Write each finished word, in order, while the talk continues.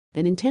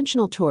An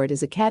intentional tort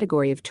is a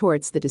category of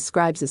torts that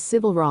describes a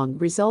civil wrong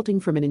resulting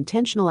from an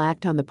intentional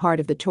act on the part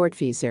of the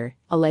tortfeasor,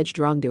 alleged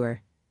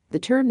wrongdoer. The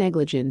term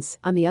negligence,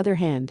 on the other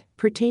hand,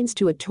 pertains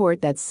to a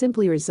tort that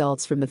simply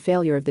results from the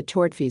failure of the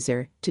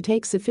tortfeasor to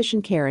take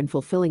sufficient care in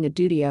fulfilling a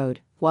duty owed,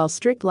 while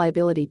strict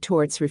liability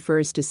torts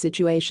refers to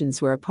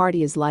situations where a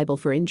party is liable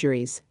for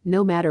injuries,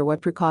 no matter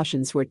what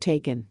precautions were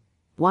taken.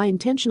 Why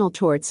intentional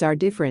torts are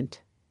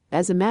different.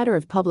 As a matter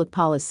of public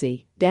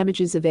policy,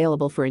 damages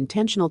available for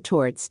intentional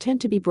torts tend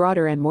to be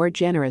broader and more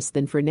generous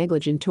than for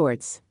negligent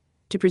torts.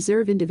 To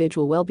preserve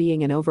individual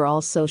well-being and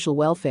overall social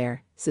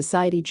welfare,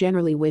 society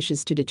generally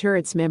wishes to deter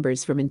its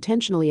members from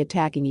intentionally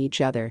attacking each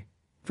other.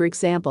 For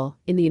example,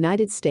 in the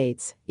United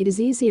States, it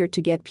is easier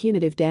to get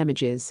punitive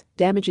damages,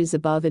 damages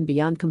above and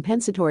beyond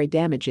compensatory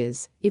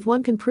damages, if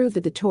one can prove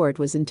that the tort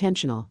was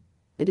intentional.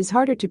 It is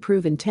harder to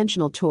prove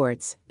intentional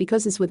torts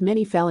because, as with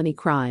many felony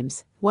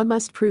crimes, one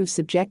must prove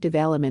subjective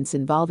elements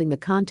involving the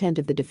content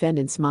of the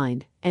defendant's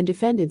mind, and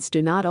defendants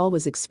do not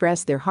always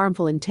express their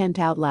harmful intent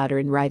out loud or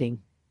in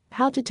writing.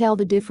 How to tell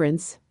the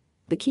difference?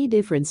 The key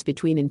difference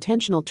between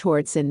intentional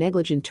torts and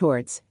negligent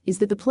torts is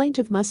that the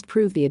plaintiff must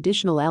prove the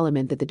additional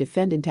element that the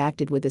defendant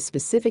acted with a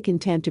specific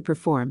intent to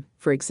perform,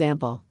 for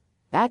example,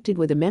 acted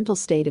with a mental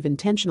state of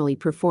intentionally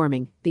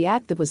performing the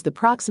act that was the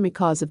proximate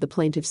cause of the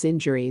plaintiff's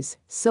injuries,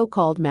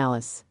 so-called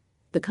malice.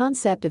 The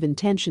concept of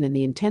intention in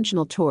the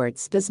intentional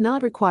torts does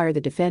not require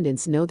the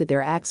defendants know that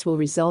their acts will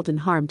result in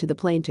harm to the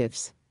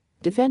plaintiffs.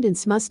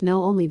 Defendants must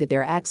know only that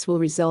their acts will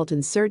result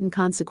in certain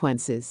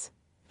consequences.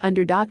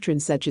 Under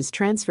doctrines such as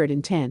transferred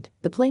intent,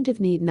 the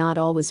plaintiff need not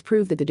always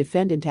prove that the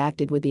defendant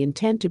acted with the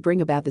intent to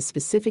bring about the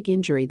specific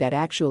injury that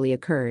actually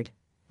occurred.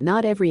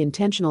 Not every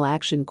intentional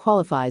action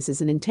qualifies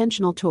as an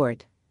intentional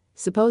tort.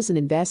 Suppose an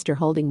investor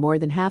holding more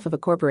than half of a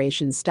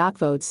corporation's stock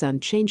votes on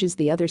changes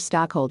the other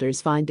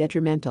stockholders find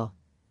detrimental.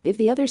 If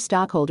the other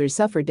stockholders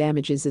suffer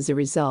damages as a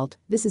result,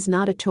 this is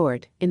not a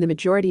tort in the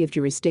majority of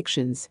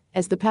jurisdictions,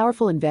 as the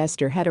powerful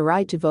investor had a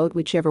right to vote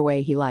whichever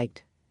way he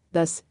liked.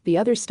 Thus, the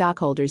other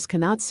stockholders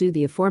cannot sue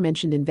the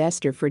aforementioned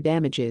investor for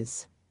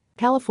damages.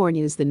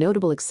 California is the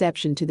notable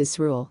exception to this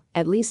rule,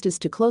 at least as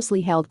to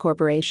closely held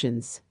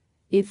corporations.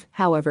 If,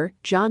 however,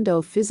 John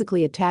Doe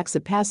physically attacks a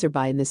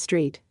passerby in the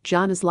street,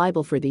 John is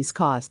liable for these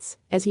costs,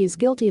 as he is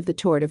guilty of the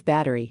tort of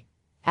battery.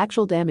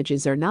 Actual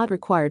damages are not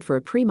required for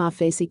a prima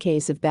facie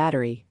case of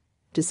battery.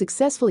 To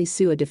successfully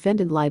sue a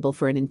defendant liable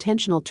for an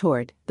intentional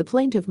tort, the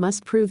plaintiff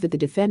must prove that the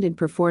defendant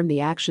performed the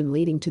action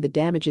leading to the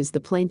damages the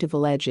plaintiff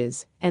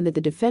alleges, and that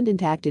the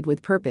defendant acted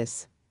with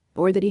purpose,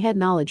 or that he had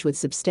knowledge with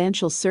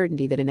substantial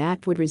certainty that an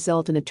act would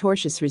result in a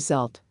tortious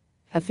result.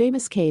 A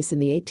famous case in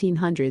the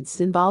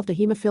 1800s involved a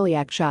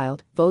hemophiliac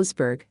child,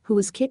 Vosburg, who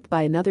was kicked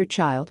by another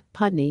child,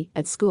 Putney,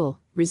 at school,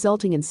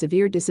 resulting in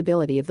severe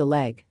disability of the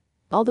leg.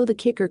 Although the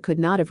kicker could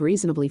not have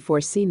reasonably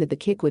foreseen that the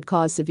kick would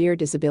cause severe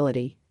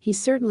disability, he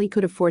certainly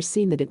could have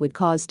foreseen that it would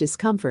cause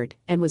discomfort,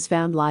 and was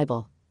found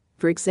liable.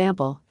 For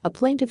example, a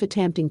plaintiff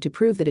attempting to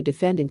prove that a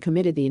defendant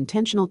committed the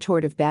intentional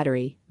tort of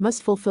battery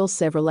must fulfill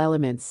several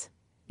elements: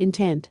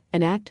 intent,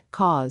 an act,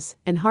 cause,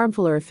 and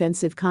harmful or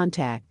offensive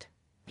contact.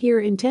 Here,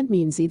 intent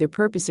means either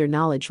purpose or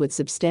knowledge with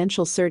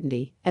substantial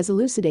certainty, as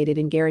elucidated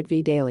in Garrett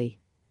v. Daly.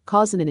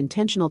 Cause in an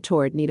intentional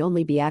tort need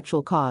only be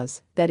actual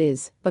cause, that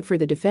is, but for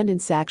the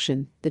defendant's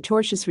action, the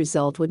tortious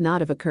result would not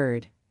have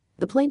occurred.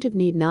 The plaintiff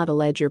need not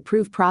allege or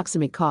prove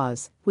proximate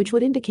cause, which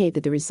would indicate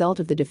that the result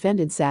of the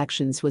defendant's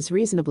actions was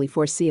reasonably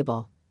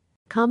foreseeable.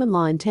 Common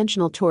law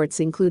intentional torts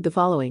include the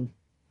following: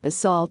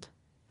 assault,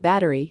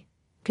 battery,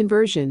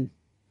 conversion,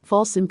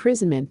 false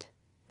imprisonment,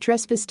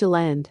 trespass to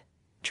land,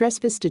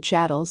 trespass to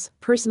chattels,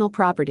 personal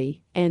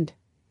property, and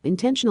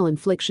intentional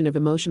infliction of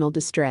emotional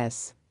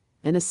distress.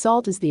 An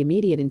assault is the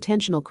immediate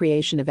intentional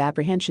creation of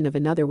apprehension of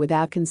another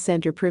without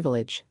consent or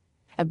privilege.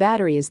 A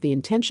battery is the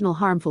intentional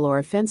harmful or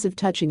offensive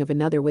touching of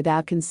another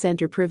without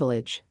consent or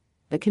privilege.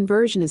 A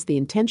conversion is the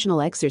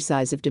intentional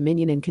exercise of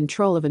dominion and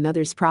control of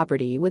another's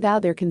property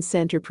without their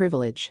consent or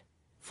privilege.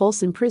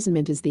 False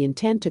imprisonment is the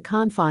intent to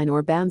confine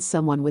or bound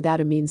someone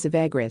without a means of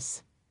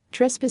egress.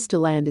 Trespass to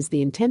land is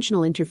the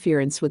intentional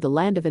interference with the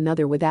land of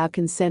another without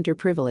consent or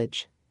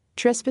privilege.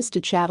 Trespass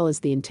to chattel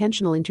is the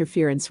intentional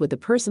interference with the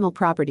personal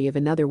property of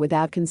another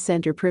without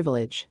consent or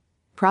privilege.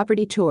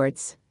 Property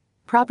torts.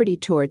 Property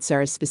torts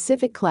are a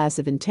specific class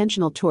of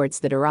intentional torts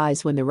that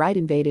arise when the right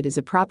invaded is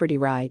a property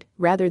right,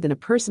 rather than a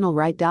personal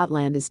right.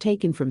 Land is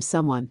taken from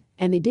someone,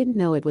 and they didn't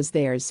know it was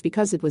theirs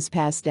because it was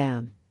passed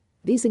down.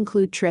 These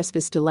include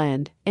trespass to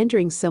land,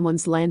 entering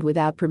someone's land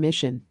without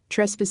permission,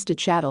 trespass to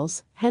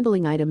chattels,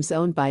 handling items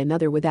owned by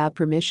another without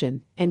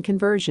permission, and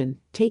conversion,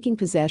 taking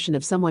possession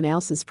of someone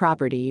else's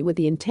property with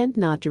the intent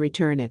not to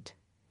return it.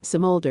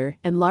 Some older,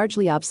 and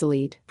largely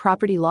obsolete,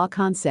 property law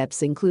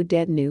concepts include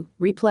détenu,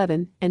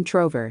 replevin, and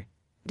trover.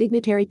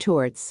 Dignitary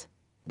torts.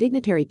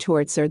 Dignitary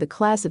torts are the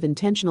class of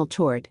intentional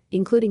tort,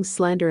 including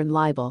slander and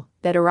libel,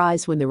 that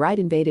arise when the right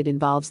invaded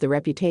involves the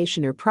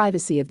reputation or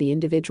privacy of the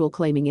individual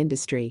claiming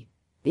industry.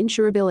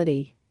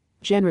 Insurability.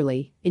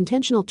 Generally,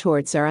 intentional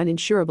torts are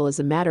uninsurable as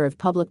a matter of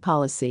public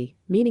policy,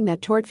 meaning that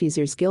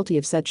tortfeasors guilty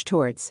of such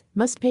torts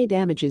must pay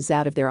damages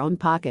out of their own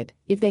pocket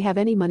if they have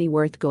any money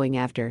worth going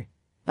after.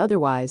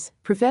 Otherwise,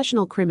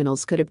 professional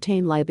criminals could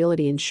obtain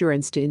liability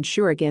insurance to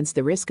insure against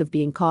the risk of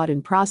being caught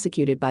and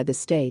prosecuted by the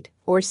state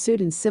or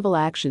sued in civil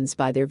actions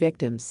by their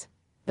victims.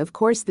 Of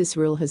course, this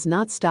rule has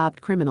not stopped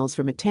criminals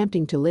from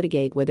attempting to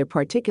litigate whether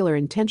particular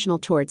intentional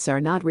torts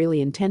are not really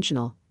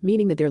intentional,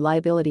 meaning that their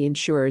liability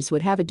insurers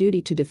would have a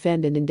duty to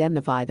defend and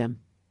indemnify them.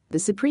 The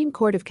Supreme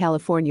Court of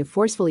California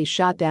forcefully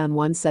shot down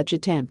one such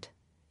attempt.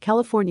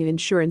 California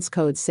Insurance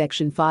Code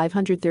Section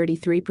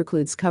 533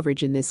 precludes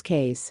coverage in this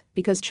case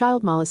because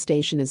child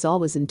molestation is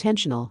always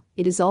intentional,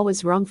 it is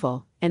always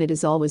wrongful, and it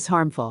is always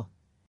harmful.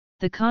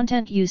 The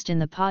content used in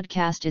the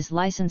podcast is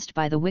licensed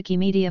by the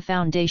Wikimedia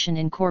Foundation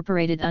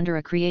Incorporated under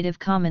a Creative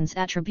Commons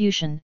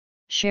Attribution,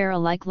 Share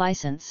Alike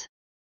license.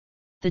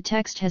 The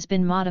text has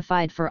been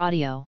modified for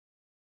audio.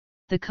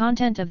 The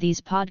content of these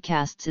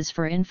podcasts is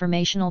for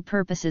informational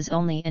purposes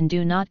only and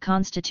do not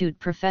constitute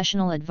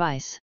professional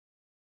advice.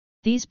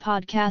 These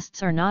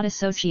podcasts are not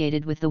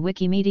associated with the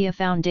Wikimedia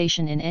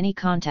Foundation in any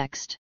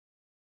context.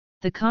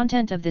 The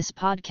content of this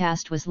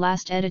podcast was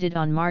last edited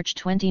on March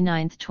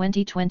 29,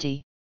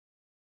 2020.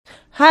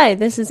 Hi,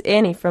 this is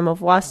Annie from Au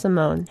revoir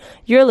Simone.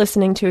 You're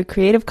listening to a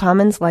Creative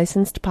Commons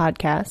licensed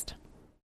podcast.